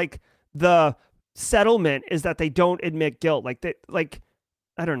part of like the settlement is that they don't admit guilt. I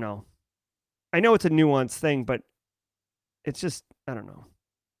don't know. I know it's a nuanced thing, but it's just, I don't know.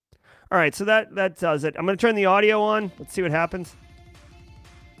 All right, so that does it. I'm going to turn the audio on. Let's see what happens.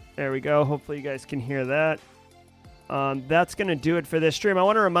 There we go. Hopefully you guys can hear that. That's going to do it for this stream. I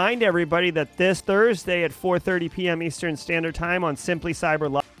want to remind everybody that this Thursday at 4:30 p.m. Eastern Standard Time on Simply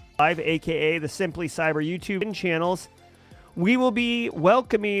Cyber Live, a.k.a. the Simply Cyber YouTube channels, we will be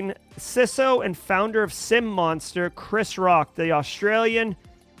welcoming CISO and founder of Sim Monster, Chris Rock, the Australian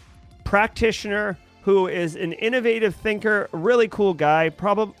practitioner who is an innovative thinker, really cool guy.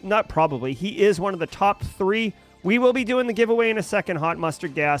 He is one of the top 3. We will be doing the giveaway in a second, Hot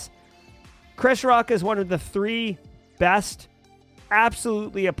Mustard Gas. Chris Rock is one of the 3 best,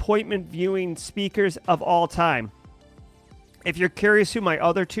 absolutely appointment viewing speakers of all time. If you're curious who my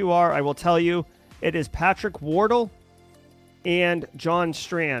other 2 are, I will tell you. It is Patrick Wardle and John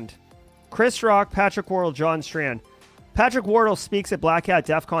Strand. Chris Rock, Patrick Wardle, John Strand. Patrick Wardle speaks at Black Hat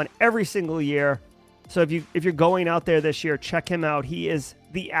DEF CON every single year. So if you're going out there this year, check him out. He is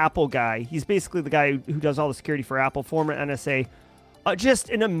the Apple guy. He's basically the guy who does all the security for Apple, former NSA. Just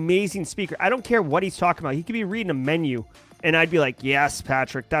an amazing speaker. I don't care what he's talking about. He could be reading a menu, and I'd be like, yes,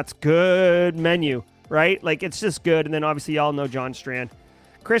 Patrick, that's good menu, right? Like, it's just good. And then obviously y'all know John Strand.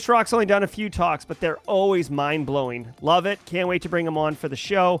 Chris Rock's only done a few talks, but they're always mind-blowing. Love it. Can't wait to bring him on for the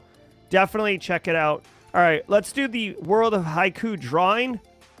show. Definitely check it out. All right, let's do the World of Haiku drawing.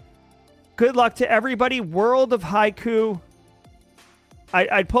 Good luck to everybody. World of Haiku.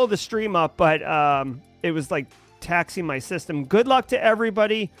 I'd pull the stream up, but it was like taxing my system. Good luck to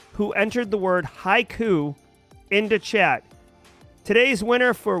everybody who entered the word haiku into chat. Today's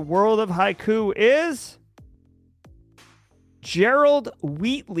winner for World of Haiku is Gerald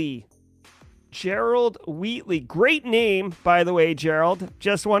Wheatley. Gerald Wheatley. Great name, by the way, Gerald.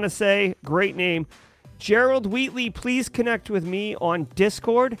 Just want to say, great name. Gerald Wheatley, please connect with me on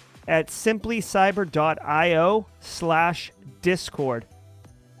Discord at simplycyber.io/Discord.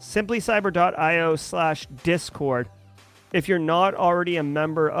 simplycyber.io/Discord. If you're not already a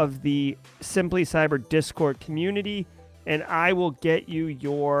member of the Simply Cyber Discord community, and I will get you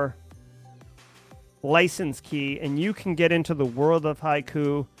your license key, and you can get into the World of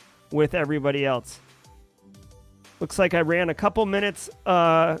Haiku with everybody else. Looks like I ran a couple minutes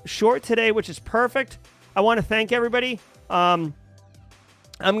short today, which is perfect. I want to thank everybody. I'm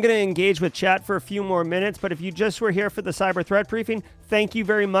going to engage with chat for a few more minutes, but if you just were here for the Cyber Threat Briefing, thank you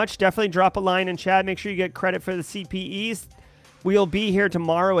very much. Definitely drop a line in chat. Make sure you get credit for the CPEs. We'll be here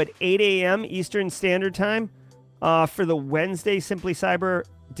tomorrow at 8 a.m. Eastern Standard Time for the Wednesday Simply Cyber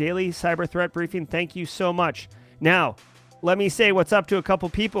Daily Cyber Threat Briefing. Thank you so much. Now, let me say what's up to a couple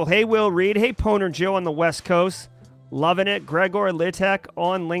people. Hey, Will Reed. Hey, Poner Joe on the West Coast. Loving it. Gregor Litek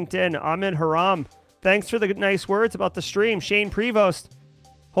on LinkedIn. Ahmed Haram. Thanks for the nice words about the stream. Shane Prevost.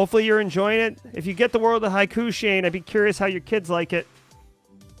 Hopefully you're enjoying it. If you get the World of Haiku, Shane, I'd be curious how your kids like it.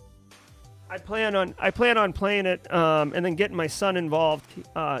 I plan on playing it and then getting my son involved,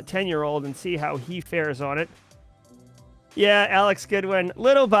 10-year-old, and see how he fares on it. Yeah, Alex Goodwin.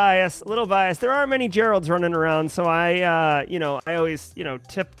 Little bias. There aren't many Geralds running around, so I always,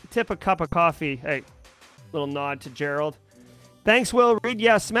 tip a cup of coffee. Hey, little nod to Gerald. Thanks, Will Reed.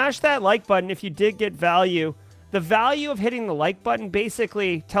 Yeah, smash that like button if you did get value. The value of hitting the like button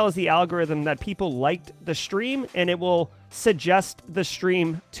basically tells the algorithm that people liked the stream, and it will suggest the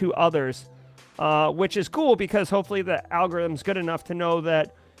stream to others, which is cool because hopefully the algorithm's good enough to know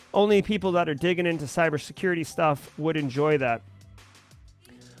that only people that are digging into cybersecurity stuff would enjoy that.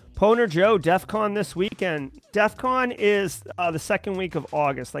 Poner Joe, DEF CON this weekend. DEF CON is the second week of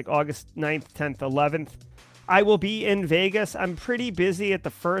August, like August 9th, 10th, 11th. I will be in Vegas. I'm pretty busy at the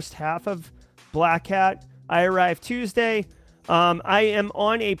first half of Black Hat. I arrive Tuesday. I am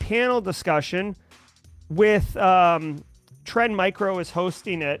on a panel discussion with Trend Micro is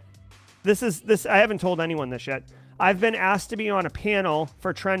hosting it. This I haven't told anyone this yet. I've been asked to be on a panel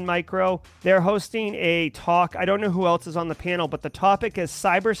for Trend Micro. They're hosting a talk. I don't know who else is on the panel, but the topic is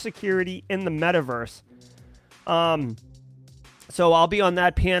cybersecurity in the metaverse. So I'll be on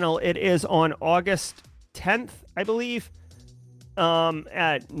that panel. It is on August 10th, I believe,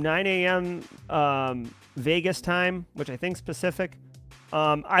 at 9 a.m. Vegas time, which I think is Pacific.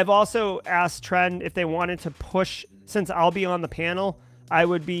 I've also asked Trend if they wanted to push, since I'll be on the panel, I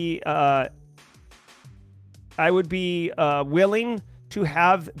would be willing to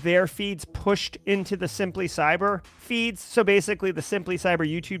have their feeds pushed into the Simply Cyber feeds. So basically the Simply Cyber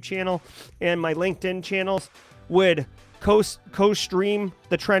YouTube channel and my LinkedIn channels would co-stream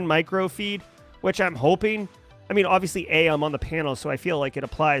the Trend Micro feed, which I'm hoping. I mean, obviously, A, I'm on the panel, so I feel like it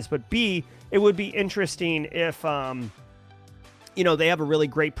applies. But B, it would be interesting if, they have a really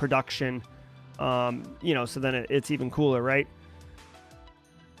great production, so then it's even cooler, right?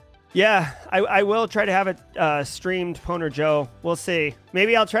 Yeah, I will try to have it streamed, Poner Joe. We'll see.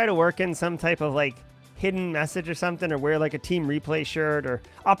 Maybe I'll try to work in some type of, hidden message or something, or wear, a Team Replay shirt, or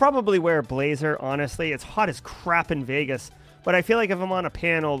I'll probably wear a blazer, honestly. It's hot as crap in Vegas. But I feel like if I'm on a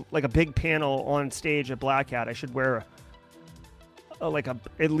panel, like a big panel on stage at Black Hat, I should wear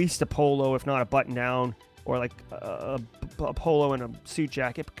at least a polo, if not a button down, or a polo and a suit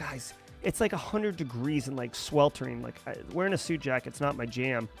jacket. But guys, it's 100 degrees and sweltering. Wearing a suit jacket's not my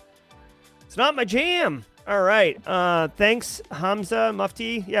jam. It's not my jam. All right. Thanks, Hamza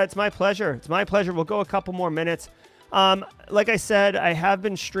Mufti. Yeah, it's my pleasure. We'll go a couple more minutes. Like I said, I have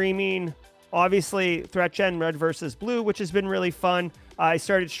been streaming, obviously, ThreatGen Red versus Blue, which has been really fun. I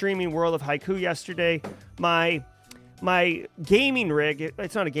started streaming World of Haiku yesterday. My gaming rig,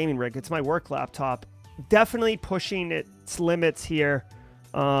 it's not a gaming rig, it's my work laptop, definitely pushing its limits here.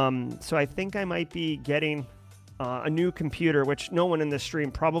 So I think I might be getting a new computer, which no one in this stream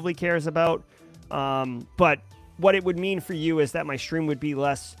probably cares about. But what it would mean for you is that my stream would be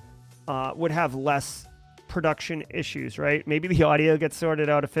would have less production issues, right? Maybe the audio gets sorted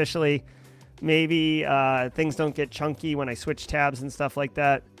out officially. Maybe things don't get chunky when I switch tabs and stuff like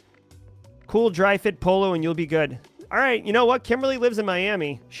that. Cool dry fit polo and you'll be good. All right, you know what? Kimberly lives in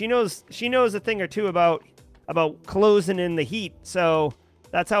Miami. She knows a thing or two about closing in the heat. So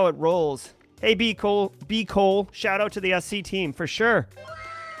that's how it rolls. Hey, B. Cole. Shout out to the SC team for sure.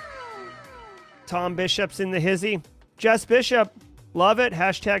 Tom Bishop's in the hizzy. Jess Bishop, love it.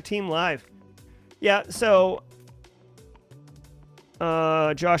 # team live. Yeah, so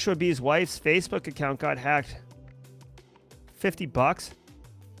Joshua B's wife's Facebook account got hacked. $50.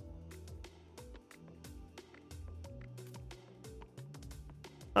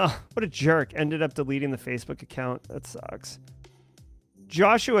 Oh, what a jerk. Ended up deleting the Facebook account. That sucks.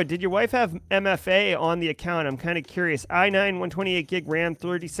 Joshua, did your wife have MFA on the account? I'm kind of curious. i9, 128 gig RAM,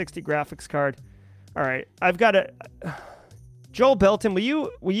 3060 graphics card. All right. I've got a... Joel Belton, will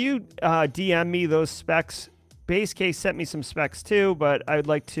you DM me those specs? Base Case sent me some specs too, but I would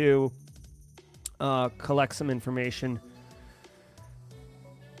like to collect some information.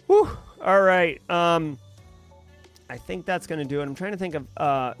 Whew. All right. I think that's going to do it. I'm trying to think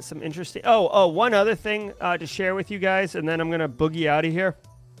of some interesting... Oh, one other thing to share with you guys, and then I'm going to boogie out of here.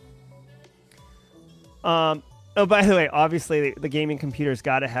 Oh, by the way, obviously the gaming computer's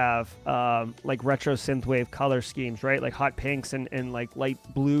got to have retro synthwave color schemes, right? Like hot pinks and light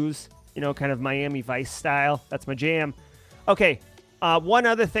blues, kind of Miami Vice style. That's my jam. Okay, one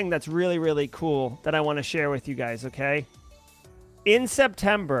other thing that's really, really cool that I want to share with you guys, okay? In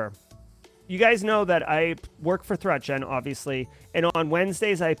September... You guys know that I work for ThreatGen, obviously, and on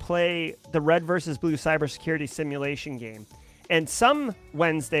Wednesdays I play the Red versus Blue cybersecurity simulation game. And some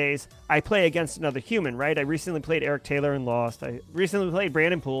Wednesdays I play against another human, right? I recently played Eric Taylor and lost. I recently played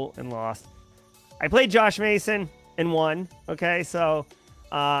Brandon Poole and lost. I played Josh Mason and won, okay? So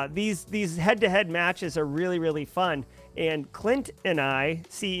these head-to-head matches are really, really fun. And Clint and I,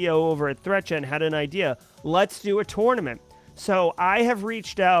 CEO over at ThreatGen, had an idea. Let's do a tournament. So I have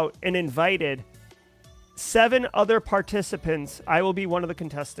reached out and invited 7 other participants. I will be one of the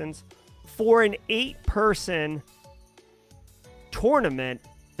contestants for an 8-person tournament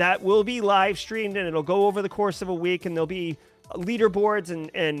that will be live streamed, and it'll go over the course of a week, and there'll be leaderboards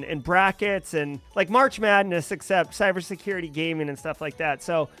and brackets and like March Madness, except cybersecurity gaming and stuff like that.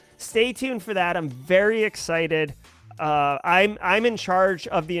 So stay tuned for that. I'm very excited. I'm in charge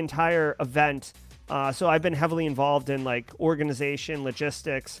of the entire event. So I've been heavily involved in like organization,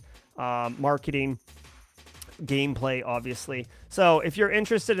 logistics, marketing, gameplay, obviously. So if you're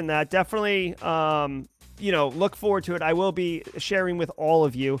interested in that, definitely, look forward to it. I will be sharing with all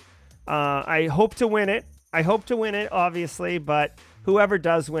of you. I hope to win it. Obviously, but whoever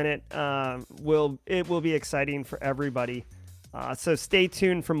does win it, will be exciting for everybody. So stay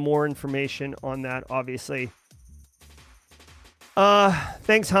tuned for more information on that, obviously.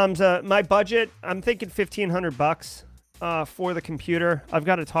 Thanks, Hamza. My budget, I'm thinking $1,500 for the computer. I've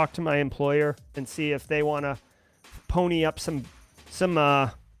got to talk to my employer and see if they want to pony up some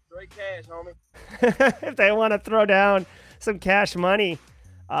straight cash, homie. If they want to throw down some cash money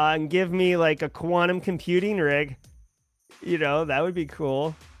and give me like a quantum computing rig, that would be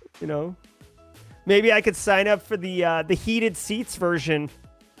cool. Maybe I could sign up for the heated seats version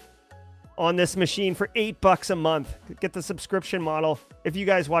on this machine for $8 a month. Get the subscription model. If you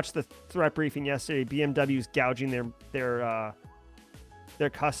guys watched the threat briefing yesterday, BMW's gouging their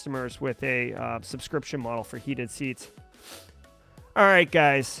customers with a subscription model for heated seats. All right,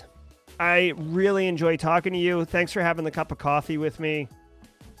 guys. I really enjoy talking to you. Thanks for having the cup of coffee with me.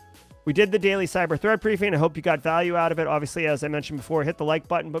 We did the daily cyber threat briefing. I hope you got value out of it. Obviously, as I mentioned before, hit the like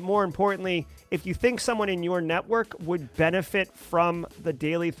button. But more importantly, if you think someone in your network would benefit from the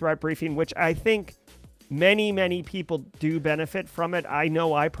daily threat briefing, which I think many, many people do benefit from it. I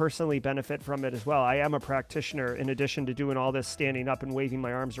know I personally benefit from it as well. I am a practitioner in addition to doing all this standing up and waving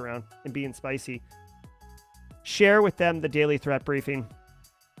my arms around and being spicy. Share with them the daily threat briefing.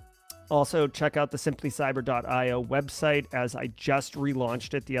 Also, check out the simplycyber.io website, as I just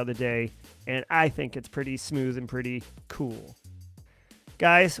relaunched it the other day, and I think it's pretty smooth and pretty cool.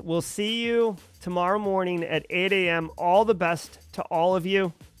 Guys, we'll see you tomorrow morning at 8 a.m. All the best to all of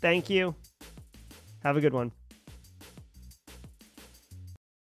you. Thank you. Have a good one.